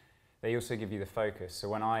 They also give you the focus. So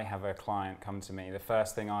when I have a client come to me, the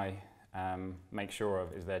first thing I make sure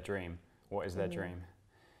of is their dream. What is their dream?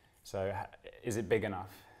 So is it big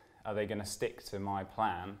enough? Are they going to stick to my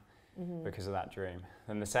plan because of that dream?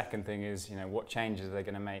 Then the second thing is, you know, what changes are they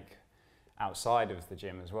going to make outside of the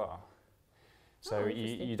gym as well? So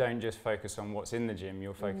you don't just focus on what's in the gym,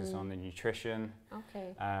 you'll focus on the nutrition,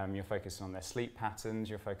 Okay. you'll focus on their sleep patterns,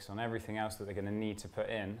 you'll focus on everything else that they're going to need to put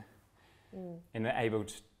in able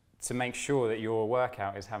to make sure that your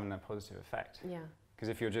workout is having a positive effect. Yeah. Because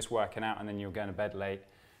if you're just working out and then you're going to bed late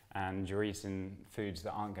and you're eating foods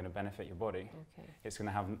that aren't going to benefit your body, it's going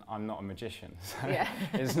to have, I'm not a magician, so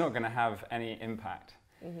it's not going to have any impact.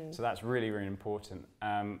 So that's really, really important.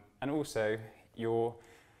 And also, you're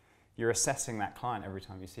assessing that client every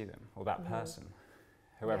time you see them, or that person,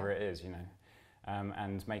 whoever it is, you know,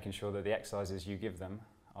 and making sure that the exercises you give them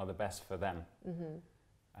are the best for them,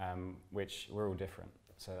 which we're all different.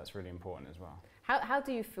 So that's really important as well. How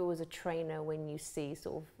do you feel as a trainer when you see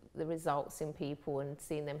sort of the results in people and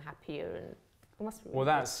seeing them happier? And it must be really Well,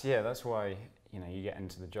 that's why, you know, you get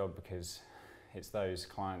into the job, because it's those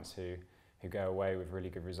clients who go away with really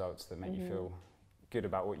good results that make you feel good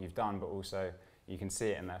about what you've done, but also you can see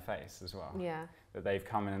it in their face as well. Yeah. That they've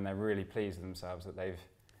come in and they're really pleased with themselves, that they've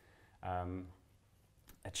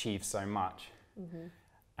achieved so much.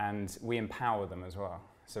 And we empower them as well.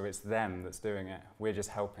 So it's them that's doing it. We're just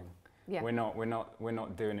helping. Yeah. We're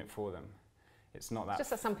not doing it for them. It's not that. Just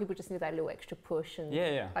that some people just need that little extra push. And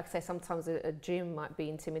like I say, sometimes a gym might be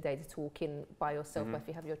intimidated to walk in by yourself, but if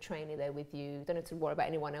you have your trainer there with you, you don't have to worry about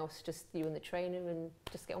anyone else, just you and the trainer, and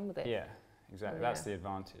just get on with it. Yeah, exactly. That's the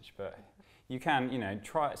advantage. But you can, you know,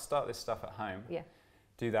 start this stuff at home. Yeah.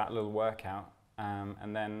 Do that little workout,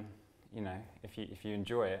 and then, you know, if you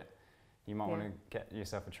enjoy it, you might want to get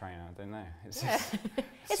yourself a trainer. I don't know.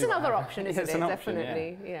 It's another option, isn't it? An option,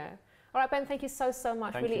 definitely. Yeah. All right, Ben, thank you so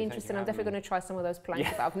much. Thank really you, interesting. thank you I'm for definitely having going to try some of those planks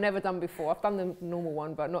that I've never done before. I've done the normal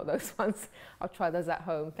one, but not those ones. I'll try those at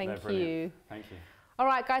home. Thank you. Thank you. All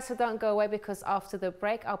right, guys, so don't go away, because after the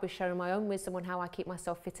break, I'll be sharing my own wisdom on how I keep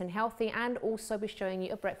myself fit and healthy, and also be showing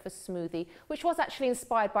you a breakfast smoothie, which was actually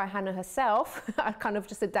inspired by Hannah herself. I kind of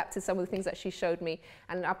just adapted some of the things that she showed me,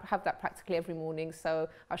 and I have that practically every morning. So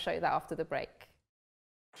I'll show you that after the break.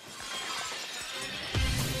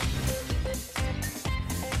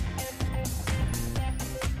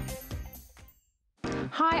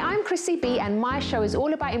 Hi, I'm Chrissy B, and my show is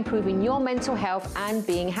all about improving your mental health and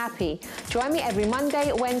being happy. Join me every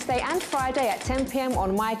Monday, Wednesday and Friday at 10 p.m.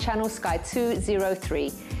 on my channel Sky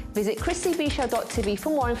 203. Visit chrissybshow.tv for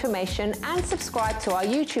more information and subscribe to our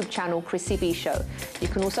YouTube channel, Chrissy B Show. You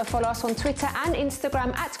can also follow us on Twitter and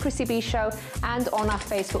Instagram at Chrissy B Show and on our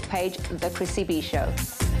Facebook page, The Chrissy B Show.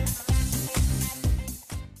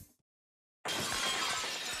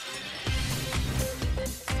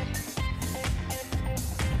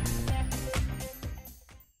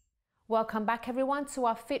 Welcome back everyone to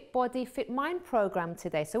our Fit Body, Fit Mind program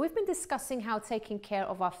today. So we've been discussing how taking care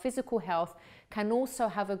of our physical health can also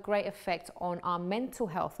have a great effect on our mental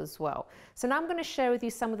health as well. So now I'm going to share with you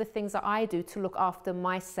some of the things that I do to look after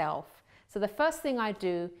myself. So the first thing I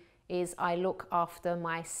do is I look after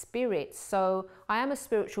my spirit. So I am a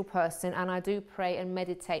spiritual person and I do pray and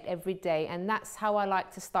meditate every day, and that's how I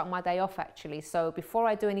like to start my day off actually. So before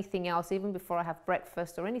I do anything else, even before I have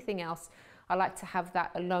breakfast or anything else, I like to have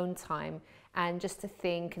that alone time and just to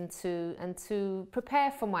think and to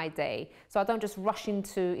prepare for my day. So I don't just rush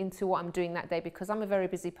into what I'm doing that day, because I'm a very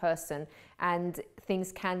busy person and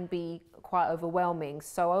things can be quite overwhelming.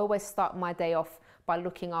 So I always start my day off by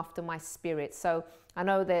looking after my spirit. So I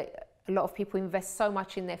know that a lot of people invest so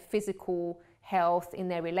much in their physical health, in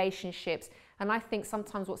their relationships, and I think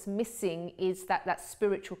sometimes what's missing is that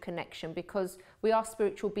spiritual connection, because we are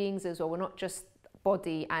spiritual beings as well. We're not just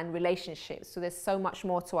body and relationships, so there's so much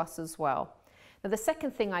more to us as well. Now the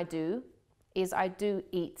second thing I do is I do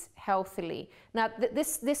eat healthily. Now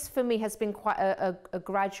this for me has been quite a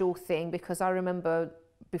gradual thing, because I remember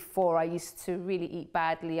before I used to really eat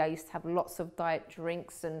badly. I used to have lots of diet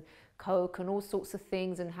drinks and Coke and all sorts of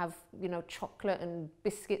things, and have, you know, chocolate and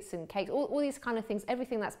biscuits and cakes, all these kind of things,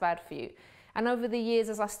 everything that's bad for you. And over the years,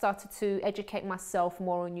 as I started to educate myself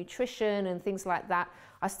more on nutrition and things like that,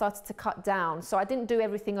 I started to cut down. So I didn't do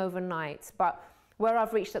everything overnight, but where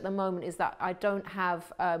I've reached at the moment is that I don't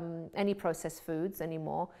have any processed foods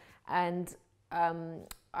anymore. And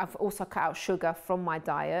I've also cut out sugar from my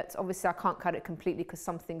diet. Obviously, I can't cut it completely because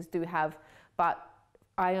some things do have, but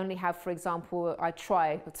I only have, for example, I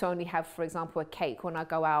try to only have, for example, a cake when I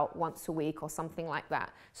go out once a week or something like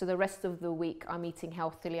that. So the rest of the week, I'm eating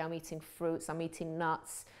healthily, I'm eating fruits, I'm eating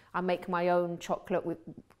nuts. I make my own chocolate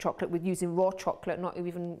with using raw chocolate, not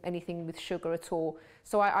even anything with sugar at all.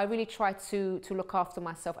 So I really try to look after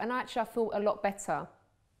myself. And actually, I feel a lot better.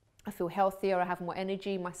 I feel healthier, I have more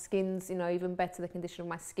energy, my skin's, you know, even better, the condition of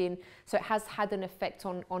my skin. So it has had an effect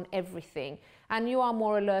on everything. And you are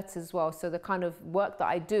more alert as well. So the kind of work that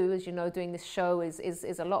I do, as you know, doing this show is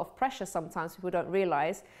a lot of pressure sometimes, people don't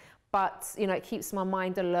realize. But, you know, it keeps my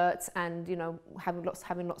mind alert and, you know, having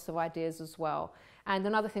lots of ideas as well. And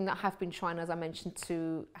another thing that I have been trying, as I mentioned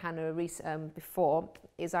to Hannah before,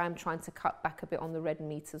 is I'm trying to cut back a bit on the red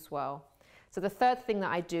meat as well. So the third thing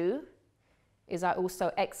that I do is I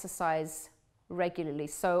also exercise regularly.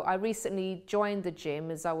 So I recently joined the gym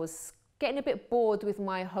as I was getting a bit bored with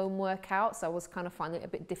my home workouts. I was kind of finding it a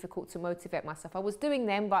bit difficult to motivate myself. I was doing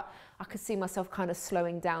them, but I could see myself kind of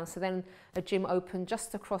slowing down. So then a gym opened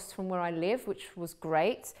just across from where I live, which was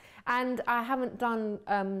great. And I haven't done,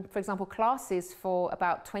 for example, classes for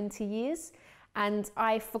about 20 years. And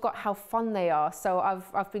I forgot how fun they are. So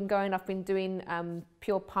I've been doing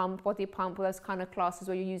pure pump, body pump, those kind of classes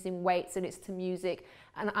where you're using weights and it's to music,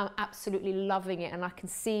 and I'm absolutely loving it. And I can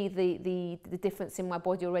see the difference in my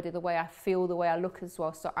body already, the way I feel, the way I look as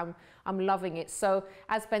well. So I'm loving it. So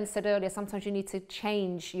as Ben said earlier, sometimes you need to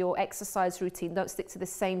change your exercise routine. Don't stick to the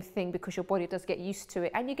same thing, because your body does get used to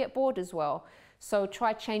it and you get bored as well. So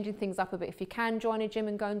try changing things up a bit. If you can join a gym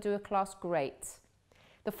and go and do a class, great.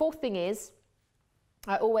 The fourth thing is,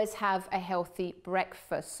 I always have a healthy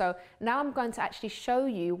breakfast. So now I'm going to actually show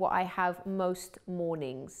you what I have most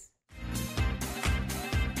mornings.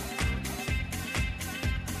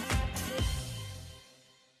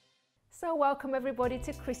 So welcome everybody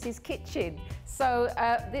to Chrissy's Kitchen. So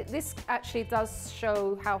this actually does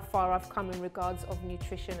show how far I've come in regards of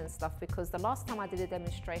nutrition and stuff, because the last time I did a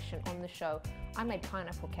demonstration on the show, I made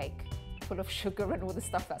pineapple cake full of sugar and all the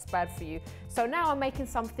stuff that's bad for you. So now I'm making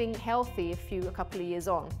something healthy a couple of years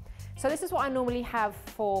on. So this is what I normally have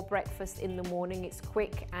for breakfast in the morning. It's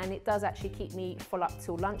quick and it does actually keep me full up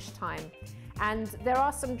till lunchtime. And there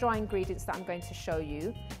are some dry ingredients that I'm going to show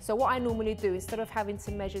you. So what I normally do, instead of having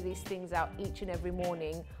to measure these things out each and every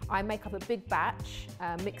morning, I make up a big batch,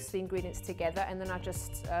 mix the ingredients together, and then I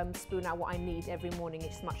just spoon out what I need every morning.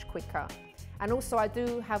 It's much quicker. And also I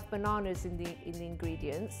do have bananas in the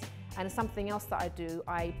ingredients. And something else that I do,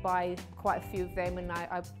 I buy quite a few of them, and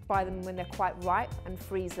I buy them when they're quite ripe and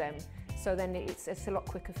freeze them. So then it's a lot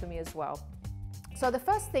quicker for me as well. So the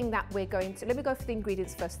first thing that we're going to, let me go for the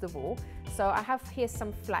ingredients first of all. So I have here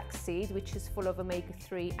some flaxseed, which is full of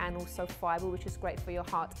omega-3 and also fiber, which is great for your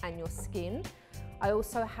heart and your skin. I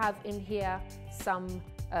also have in here some,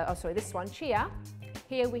 this one, chia.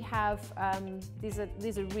 Here we have, these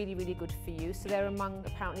are really, really good for you. So they're among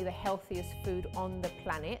apparently the healthiest food on the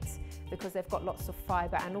planet because they've got lots of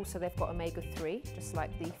fiber and also they've got omega-3, just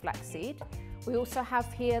like the flaxseed. We also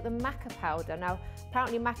have here the maca powder. Now,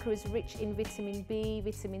 apparently maca is rich in vitamin B,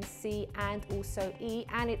 vitamin C, and also E,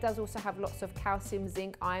 and it does also have lots of calcium,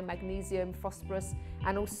 zinc, iron, magnesium, phosphorus,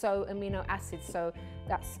 and also amino acids. So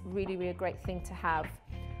that's really, really a great thing to have.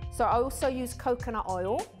 So I also use coconut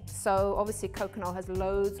oil. So obviously coconut oil has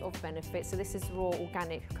loads of benefits. So this is raw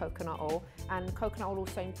organic coconut oil, and coconut oil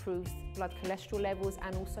also improves blood cholesterol levels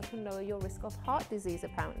and also can lower your risk of heart disease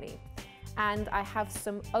apparently. And I have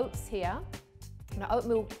some oats here. Now,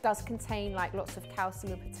 oatmeal does contain like lots of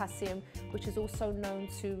calcium and potassium, which is also known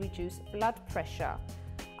to reduce blood pressure.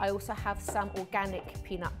 I also have some organic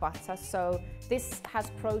peanut butter. So this has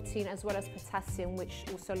protein as well as potassium, which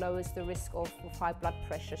also lowers the risk of high blood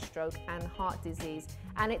pressure, stroke, and heart disease.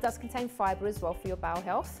 And it does contain fiber as well for your bowel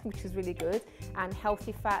health, which is really good, and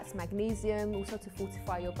healthy fats, magnesium, also to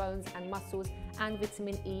fortify your bones and muscles, and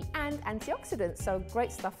vitamin E and antioxidants. So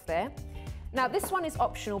great stuff there. Now this one is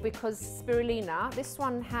optional because spirulina, this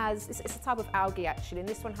one has, it's a type of algae actually, and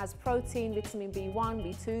this one has protein, vitamin B1,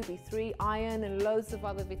 B2, B3, iron, and loads of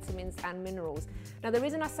other vitamins and minerals. Now the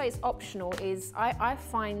reason I say it's optional is I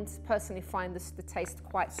personally find the taste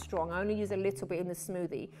quite strong. I only use a little bit in the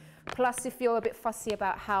smoothie. Plus, if you're a bit fussy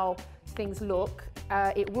about how things look,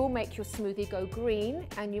 it will make your smoothie go green,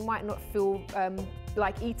 and you might not feel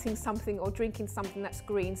like eating something or drinking something that's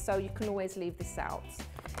green, so you can always leave this out.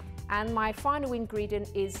 And my final ingredient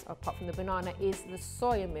is, apart from the banana, is the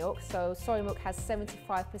soya milk. So soya milk has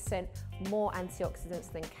 75% more antioxidants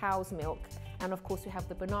than cow's milk. And of course we have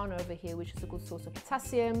the banana over here, which is a good source of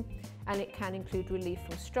potassium, and it can include relief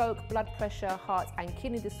from stroke, blood pressure, heart and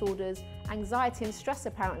kidney disorders, anxiety and stress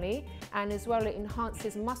apparently, and as well it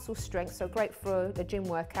enhances muscle strength, so great for a gym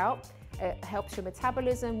workout. It helps your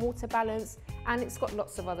metabolism, water balance, and it's got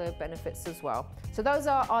lots of other benefits as well. So those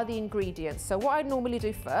are the ingredients. So what I normally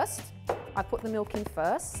do first, I put the milk in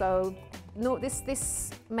first. So no,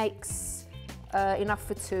 this makes enough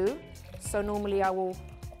for two. So normally I will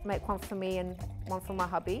make one for me and one for my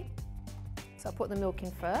hubby. So I put the milk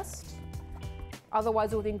in first.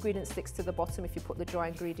 Otherwise all the ingredients sticks to the bottom if you put the dry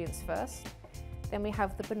ingredients first. Then we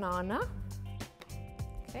have the banana.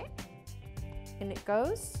 Okay, in it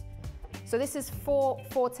goes. So this is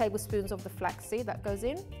four tablespoons of the flaxseed that goes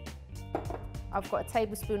in. I've got a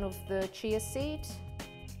tablespoon of the chia seed.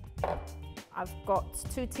 I've got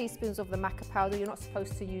 2 teaspoons of the maca powder. You're not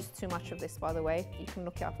supposed to use too much of this, by the way. You can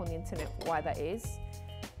look it up on the internet why that is.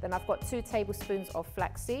 Then I've got 2 tablespoons of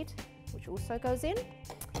flaxseed, which also goes in.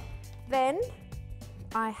 Then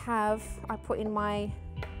I put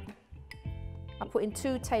in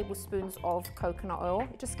 2 tablespoons of coconut oil.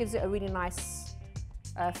 It just gives it a really nice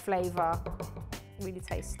flavour, really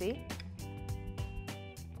tasty.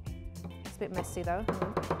 It's a bit messy though.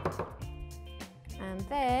 And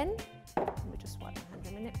then, let me just wipe my hands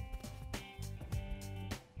a minute.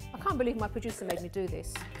 I can't believe my producer made me do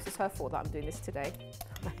this. It's her fault that I'm doing this today.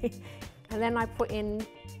 And then I put in,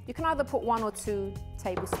 you can either put 1 or 2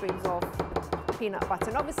 tablespoons of peanut butter.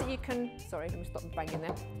 And obviously you can, sorry, let me stop banging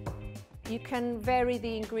there. You can vary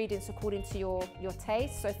the ingredients according to your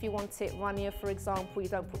taste. So if you want it runnier, for example, you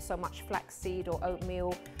don't put so much flaxseed or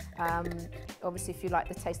oatmeal. Obviously, if you like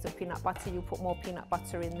the taste of peanut butter, you put more peanut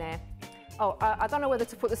butter in there. Oh, I don't know whether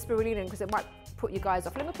to put the spirulina in because it might put you guys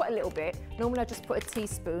off. Let me put a little bit. Normally, I just put a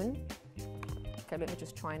teaspoon. Okay, let me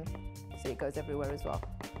just try and see it goes everywhere as well.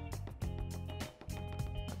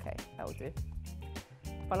 Okay, that will do.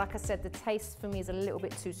 But like I said, the taste for me is a little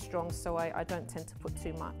bit too strong, so I don't tend to put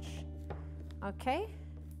too much. Okay,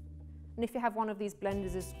 and if you have one of these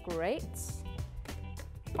blenders, is great.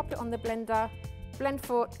 Pop it on the blender, blend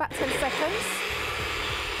for about 10 seconds.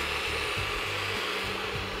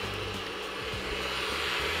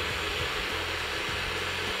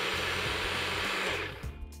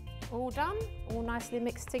 All done, all nicely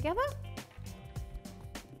mixed together.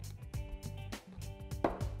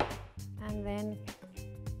 And then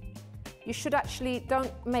you should actually,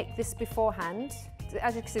 don't make this beforehand.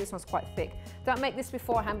 As you can see, this one's quite thick. Don't make this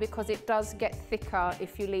beforehand because it does get thicker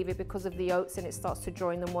if you leave it because of the oats and it starts to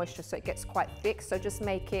draw in the moisture, so it gets quite thick. So just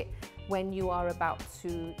make it when you are about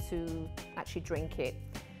to actually drink it.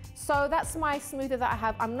 So that's my smoothie that I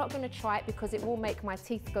have. I'm not going to try it because it will make my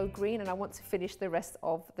teeth go green and I want to finish the rest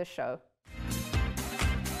of the show.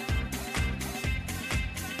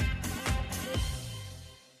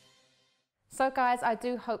 So guys, I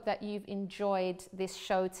do hope that you've enjoyed this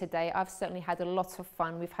show today. I've certainly had a lot of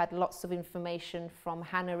fun. We've had lots of information from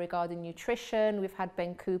Hannah regarding nutrition. We've had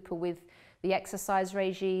Ben Cooper with the exercise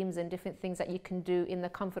regimes and different things that you can do in the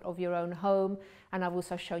comfort of your own home. And I've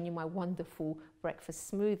also shown you my wonderful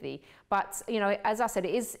breakfast smoothie. But, you know, as I said,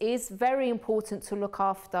 it is very important to look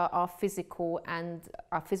after our physical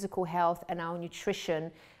health and our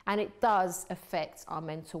nutrition. And it does affect our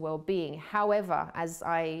mental well-being. However, as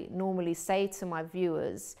I normally say to my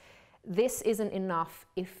viewers, this isn't enough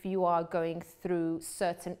if you are going through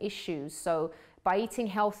certain issues. So by eating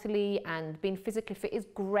healthily and being physically fit is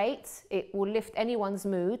great. It will lift anyone's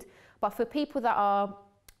mood. But for people that are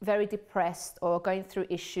very depressed or going through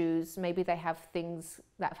issues, maybe they have things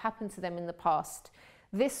that have happened to them in the past,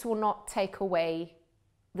 this will not take away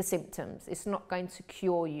the symptoms. It's not going to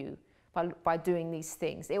cure you by doing these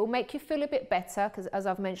things. It will make you feel a bit better, because as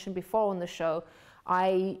I've mentioned before on the show,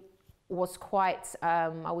 I was quite, I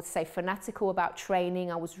would say, fanatical about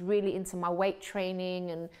training. I was really into my weight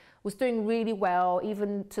training and was doing really well,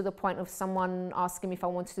 even to the point of someone asking me if I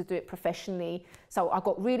wanted to do it professionally. So I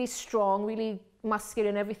got really strong, really muscular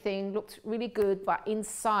and everything, looked really good, but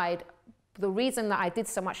inside, the reason that I did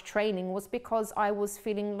so much training was because I was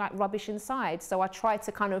feeling like rubbish inside. So I tried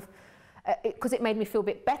to kind of, because it made me feel a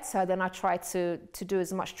bit better, then I tried to do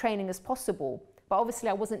as much training as possible. But obviously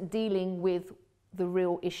I wasn't dealing with the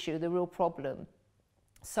real issue, the real problem.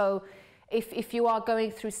 So if you are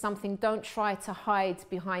going through something, don't try to hide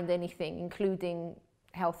behind anything, including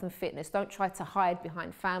health and fitness. Don't try to hide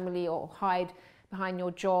behind family or hide behind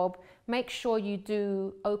your job. Make sure you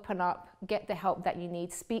do open up, get the help that you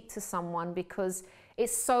need, speak to someone, because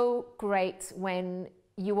it's so great when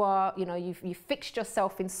you are, you know, you've fixed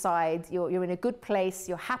yourself inside, you're in a good place,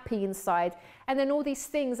 you're happy inside, and then all these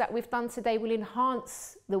things that we've done today will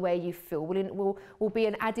enhance the way you feel, will be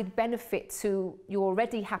an added benefit to your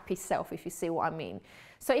already happy self, if you see what I mean.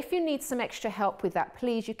 So if you need some extra help with that,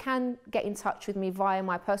 please, you can get in touch with me via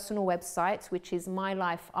my personal website, which is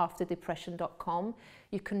mylifeafterdepression.com.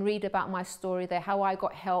 You can read about my story there, how I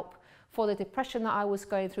got help for the depression that I was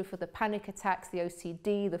going through, for the panic attacks, the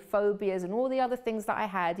OCD, the phobias, and all the other things that I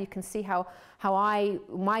had. You can see how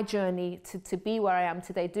my journey to be where I am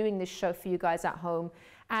today, doing this show for you guys at home.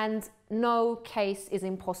 And no case is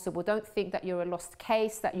impossible. Don't think that you're a lost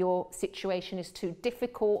case, that your situation is too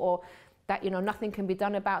difficult, or that, you know, nothing can be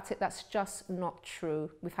done about it. That's just not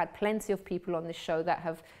true. We've had plenty of people on this show that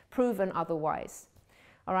have proven otherwise.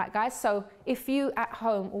 All right, guys, so if you at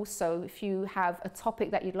home also, if you have a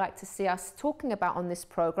topic that you'd like to see us talking about on this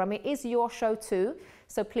program, it is your show too.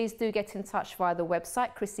 So please do get in touch via the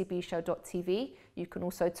website, chrissybshow.tv. You can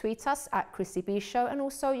also tweet us at Chrissy B Show, and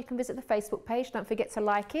also you can visit the Facebook page. Don't forget to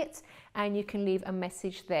like it, and you can leave a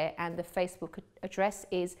message there. And the Facebook address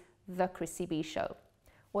is The Chrissy B Show.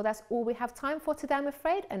 Well, that's all we have time for today, I'm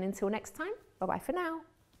afraid. And until next time, bye-bye for now.